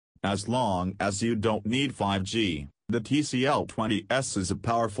As long as you don't need 5G, the TCL 20S is a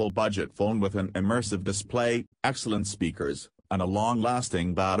powerful budget phone with an immersive display, excellent speakers, and a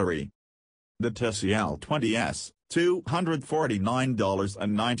long-lasting battery. The TCL 20S,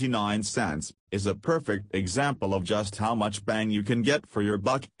 $249.99, is a perfect example of just how much bang you can get for your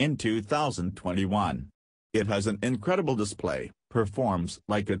buck in 2021. It has an incredible display, performs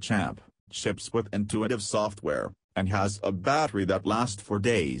like a champ, ships with intuitive software, and has a battery that lasts for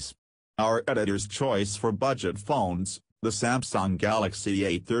days. Our editor's choice for budget phones, the Samsung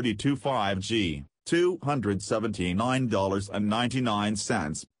Galaxy A32 5G,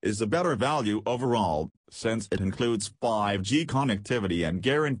 $279.99, is a better value overall, since it includes 5G connectivity and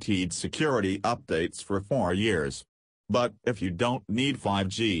guaranteed security updates for 4 years. But if you don't need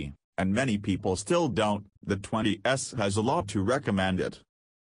 5G, and many people still don't, the 20S has a lot to recommend it.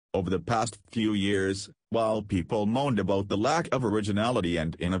 Over the past few years, while people moaned about the lack of originality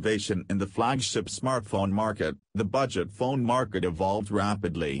and innovation in the flagship smartphone market, the budget phone market evolved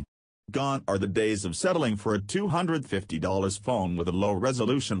rapidly. Gone are the days of settling for a $250 phone with a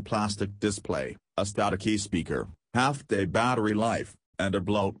low-resolution plastic display, a staticky speaker, half-day battery life, and a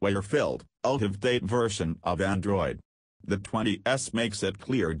bloatware-filled, out-of-date version of Android. The 20S makes it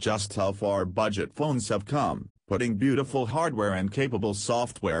clear just how far budget phones have come, putting beautiful hardware and capable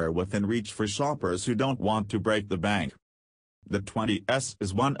software within reach for shoppers who don't want to break the bank. The 20S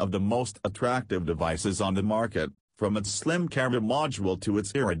is one of the most attractive devices on the market, from its slim camera module to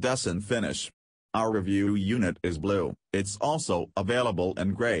its iridescent finish. Our review unit is blue. It's also available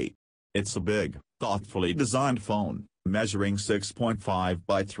in gray. It's a big, thoughtfully designed phone, measuring 6.5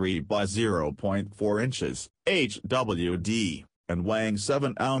 by 3 by 0.4 inches, HWD, and weighing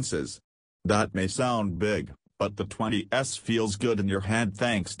 7 ounces. That may sound big, but the 20S feels good in your hand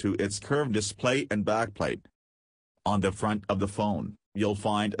thanks to its curved display and backplate. On the front of the phone, you'll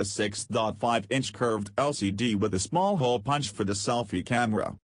find a 6.5-inch curved LCD with a small hole punch for the selfie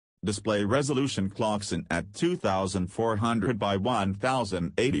camera. Display resolution clocks in at 2400 by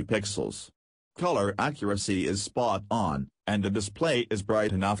 1080 pixels. Color accuracy is spot on, and the display is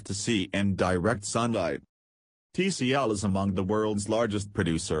bright enough to see in direct sunlight. TCL is among the world's largest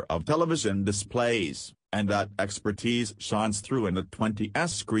producer of television displays, and that expertise shines through in the 20S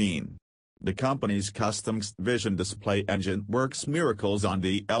screen. The company's custom Vision display engine works miracles on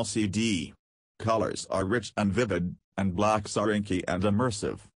the LCD. Colors are rich and vivid, and blacks are inky and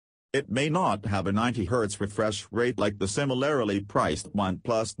immersive. It may not have a 90 Hz refresh rate like the similarly priced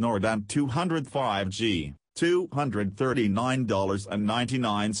OnePlus Nord and 205G,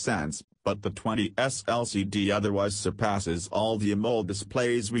 $239.99, but the 20S LCD otherwise surpasses all the AMOLED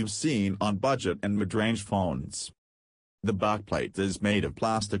displays we've seen on budget and mid-range phones. The backplate is made of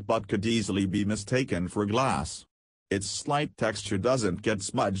plastic but could easily be mistaken for glass. Its slight texture doesn't get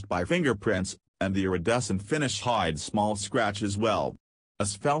smudged by fingerprints, and the iridescent finish hides small scratches well. A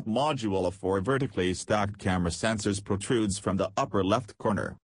svelte module of 4 vertically stacked camera sensors protrudes from the upper left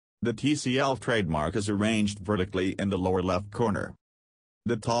corner. The TCL trademark is arranged vertically in the lower left corner.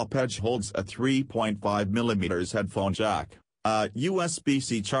 The top edge holds a 3.5mm headphone jack, a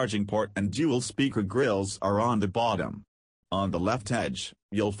USB-C charging port, and dual speaker grills are on the bottom. On the left edge,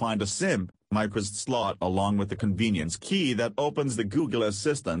 you'll find a SIM microSD slot along with a convenience key that opens the Google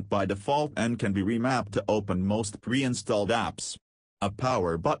Assistant by default and can be remapped to open most pre-installed apps. A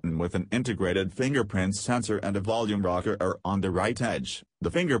power button with an integrated fingerprint sensor and a volume rocker are on the right edge.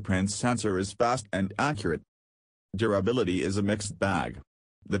 The fingerprint sensor is fast and accurate. Durability is a mixed bag.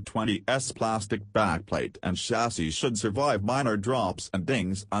 The 20S plastic backplate and chassis should survive minor drops and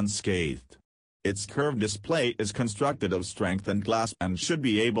dings unscathed. Its curved display is constructed of strengthened glass and should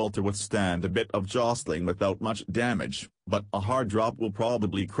be able to withstand a bit of jostling without much damage, but a hard drop will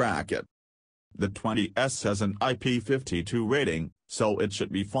probably crack it. The 20S has an IP52 rating, so it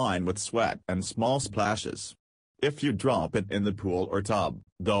should be fine with sweat and small splashes. If you drop it in the pool or tub,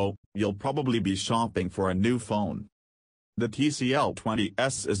 though, you'll probably be shopping for a new phone. The TCL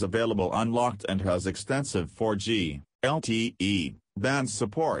 20S is available unlocked and has extensive 4G, LTE, band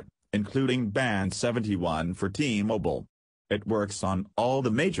support, including Band 71 for T-Mobile. It works on all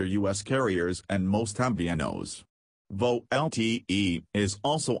the major U.S. carriers and most MVNOs. VoLTE LTE is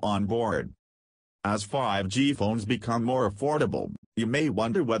also on board. As 5G phones become more affordable, you may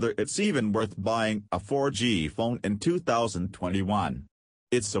wonder whether it's even worth buying a 4G phone in 2021.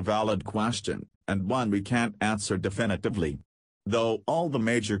 It's a valid question, and one we can't answer definitively. Though all the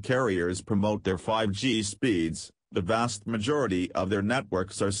major carriers promote their 5G speeds, the vast majority of their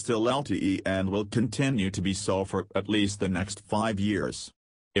networks are still LTE and will continue to be so for at least the next 5 years.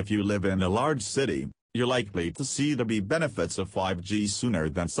 If you live in a large city, you're likely to see the benefits of 5G sooner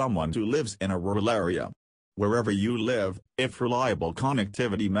than someone who lives in a rural area. Wherever you live, if reliable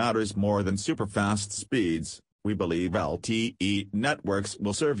connectivity matters more than super-fast speeds, we believe LTE networks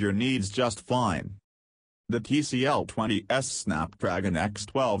will serve your needs just fine. The TCL 20S Snapdragon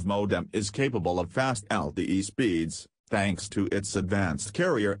X12 modem is capable of fast LTE speeds, thanks to its advanced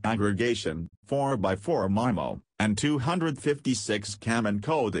carrier aggregation, 4x4 MIMO, and 256 CAM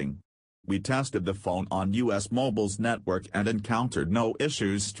encoding. We tested the phone on US Mobile's network and encountered no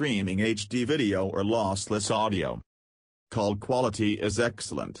issues streaming HD video or lossless audio. Call quality is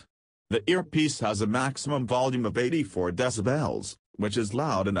excellent. The earpiece has a maximum volume of 84 decibels, which is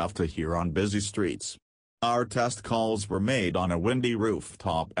loud enough to hear on busy streets. Our test calls were made on a windy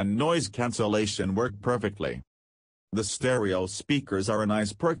rooftop and noise cancellation worked perfectly. The stereo speakers are a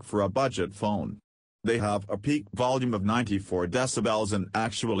nice perk for a budget phone. They have a peak volume of 94 decibels and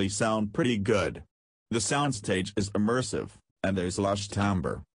actually sound pretty good. The soundstage is immersive, and there's lush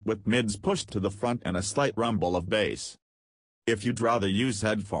timbre, with mids pushed to the front and a slight rumble of bass. If you'd rather use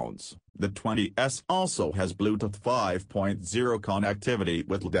headphones, the 20S also has Bluetooth 5.0 connectivity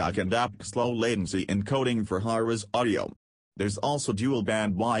with LDAC and APC low latency encoding for high-res audio. There's also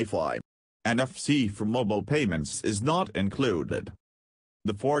dual-band Wi-Fi. NFC for mobile payments is not included.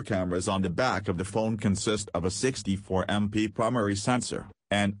 The 4 cameras on the back of the phone consist of a 64MP primary sensor,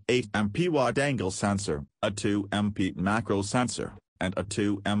 an 8MP wide-angle sensor, a 2MP macro sensor, and a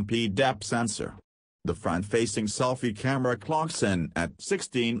 2MP depth sensor. The front-facing selfie camera clocks in at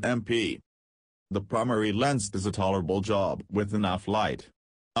 16MP. The primary lens does a tolerable job with enough light.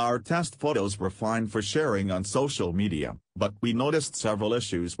 Our test photos were fine for sharing on social media, but we noticed several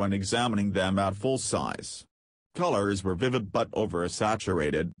issues when examining them at full size. Colors were vivid but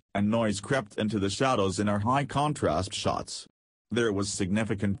oversaturated, and noise crept into the shadows in our high-contrast shots. There was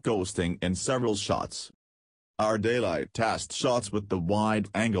significant ghosting in several shots. Our daylight test shots with the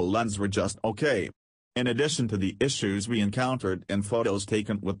wide-angle lens were just okay. In addition to the issues we encountered in photos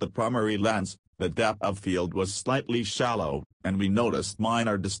taken with the primary lens, the depth of field was slightly shallow, and we noticed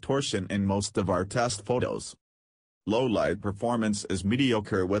minor distortion in most of our test photos. Low-light performance is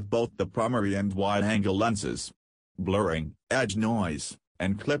mediocre with both the primary and wide-angle lenses. Blurring, edge noise,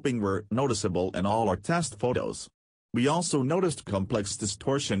 and clipping were noticeable in all our test photos. We also noticed complex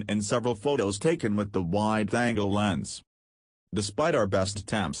distortion in several photos taken with the wide-angle lens. Despite our best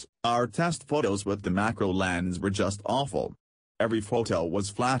attempts, our test photos with the macro lens were just awful. Every photo was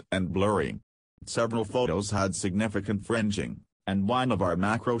flat and blurry. Several photos had significant fringing, and one of our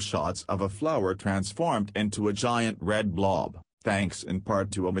macro shots of a flower transformed into a giant red blob, thanks in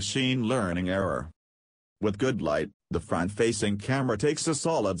part to a machine learning error. With good light, the front-facing camera takes a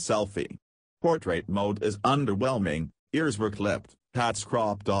solid selfie. Portrait mode is underwhelming, ears were clipped, hats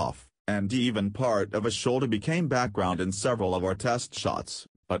cropped off, and even part of a shoulder became background in several of our test shots,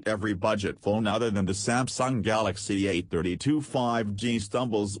 but every budget phone other than the Samsung Galaxy A32 5G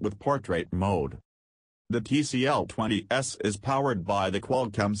stumbles with portrait mode. The TCL 20S is powered by the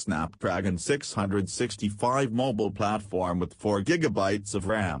Qualcomm Snapdragon 665 mobile platform with 4 GB of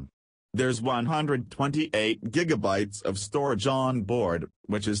RAM. There's 128 GB of storage on board,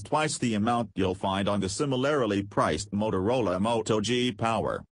 which is twice the amount you'll find on the similarly priced Motorola Moto G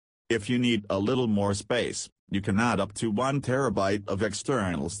Power. If you need a little more space, you can add up to 1 TB of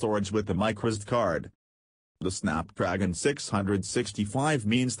external storage with a microSD card. The Snapdragon 665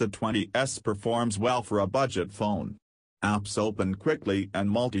 means the 20S performs well for a budget phone. Apps open quickly and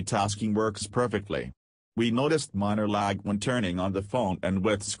multitasking works perfectly. We noticed minor lag when turning on the phone and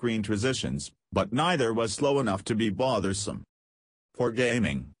with screen transitions, but neither was slow enough to be bothersome. For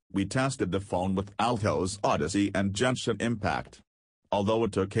gaming, we tested the phone with Alto's Odyssey and Genshin Impact. Although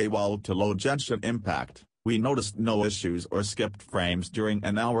it took a while to load Genshin Impact, we noticed no issues or skipped frames during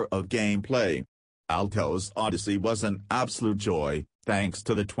an hour of gameplay. Alto's Odyssey was an absolute joy, thanks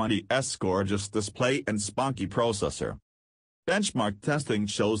to the 20S gorgeous display and spunky processor. Benchmark testing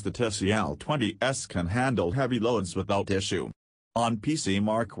shows the TCL 20S can handle heavy loads without issue. On PC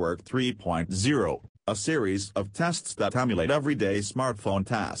Markwork 3.0, a series of tests that emulate everyday smartphone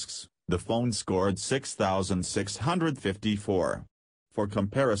tasks, the phone scored 6,654. For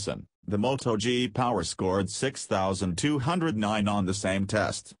comparison, the Moto G Power scored 6,209 on the same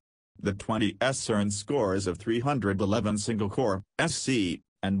test. The 20S earned scores of 311 single-core (SC)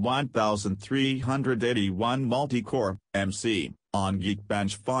 and 1,381 multi-core (MC) on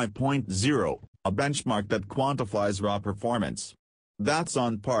Geekbench 5.0, a benchmark that quantifies raw performance. That's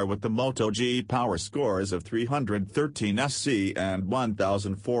on par with the Moto G Power scores of 313 SC and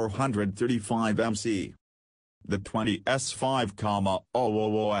 1,435 MC. The 20S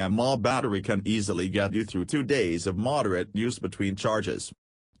 5,000 mAh battery can easily get you through 2 days of moderate use between charges.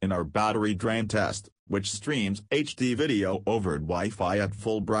 In our battery drain test, which streams HD video over Wi-Fi at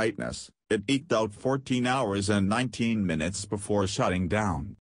full brightness, it eked out 14 hours and 19 minutes before shutting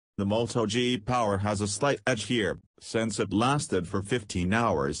down. The Moto G Power has a slight edge here, since it lasted for 15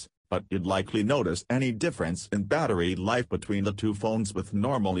 hours, but you'd likely notice any difference in battery life between the two phones with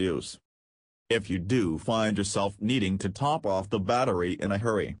normal use. If you do find yourself needing to top off the battery in a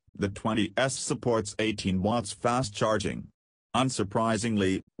hurry, the 20S supports 18 watts fast charging.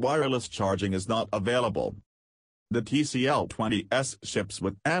 Unsurprisingly, wireless charging is not available. The TCL 20S ships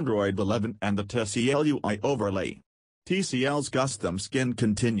with Android 11 and the TCL UI overlay. TCL's custom skin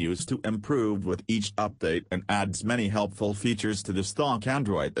continues to improve with each update and adds many helpful features to the stock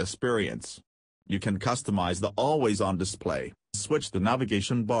Android experience. You can customize the always-on display, switch the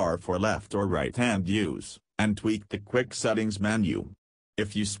navigation bar for left or right-hand use, and tweak the quick settings menu.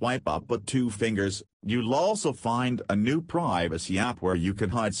 If you swipe up with 2 fingers, you'll also find a new privacy app where you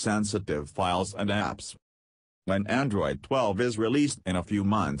can hide sensitive files and apps. When Android 12 is released in a few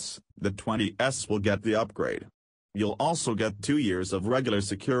months, the 20S will get the upgrade. You'll also get 2 years of regular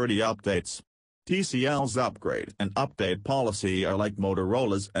security updates. TCL's upgrade and update policy are like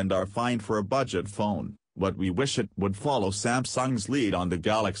Motorola's and are fine for a budget phone, but we wish it would follow Samsung's lead on the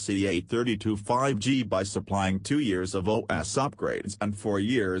Galaxy A32 5G by supplying 2 years of OS upgrades and 4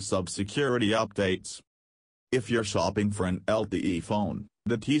 years of security updates. If you're shopping for an LTE phone,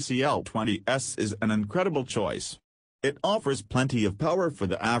 the TCL 20S is an incredible choice. It offers plenty of power for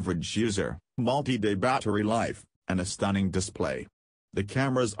the average user, multi-day battery life, and a stunning display. The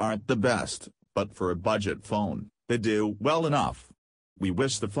cameras aren't the best, but for a budget phone, they do well enough. We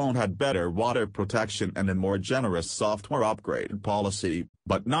wish the phone had better water protection and a more generous software upgrade policy,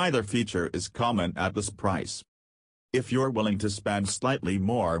 but neither feature is common at this price. If you're willing to spend slightly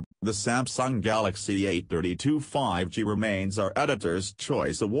more, the Samsung Galaxy A32 5G remains our Editor's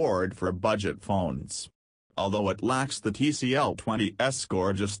Choice Award for budget phones. Although it lacks the TCL 20's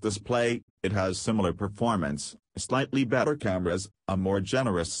gorgeous display, it has similar performance, slightly better cameras, a more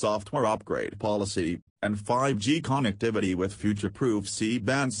generous software upgrade policy, and 5G connectivity with future-proof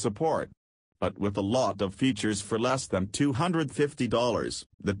C-band support. But with a lot of features for less than $250,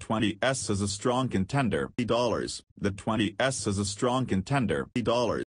 the 20S is a strong contender. The 20S is a strong contender.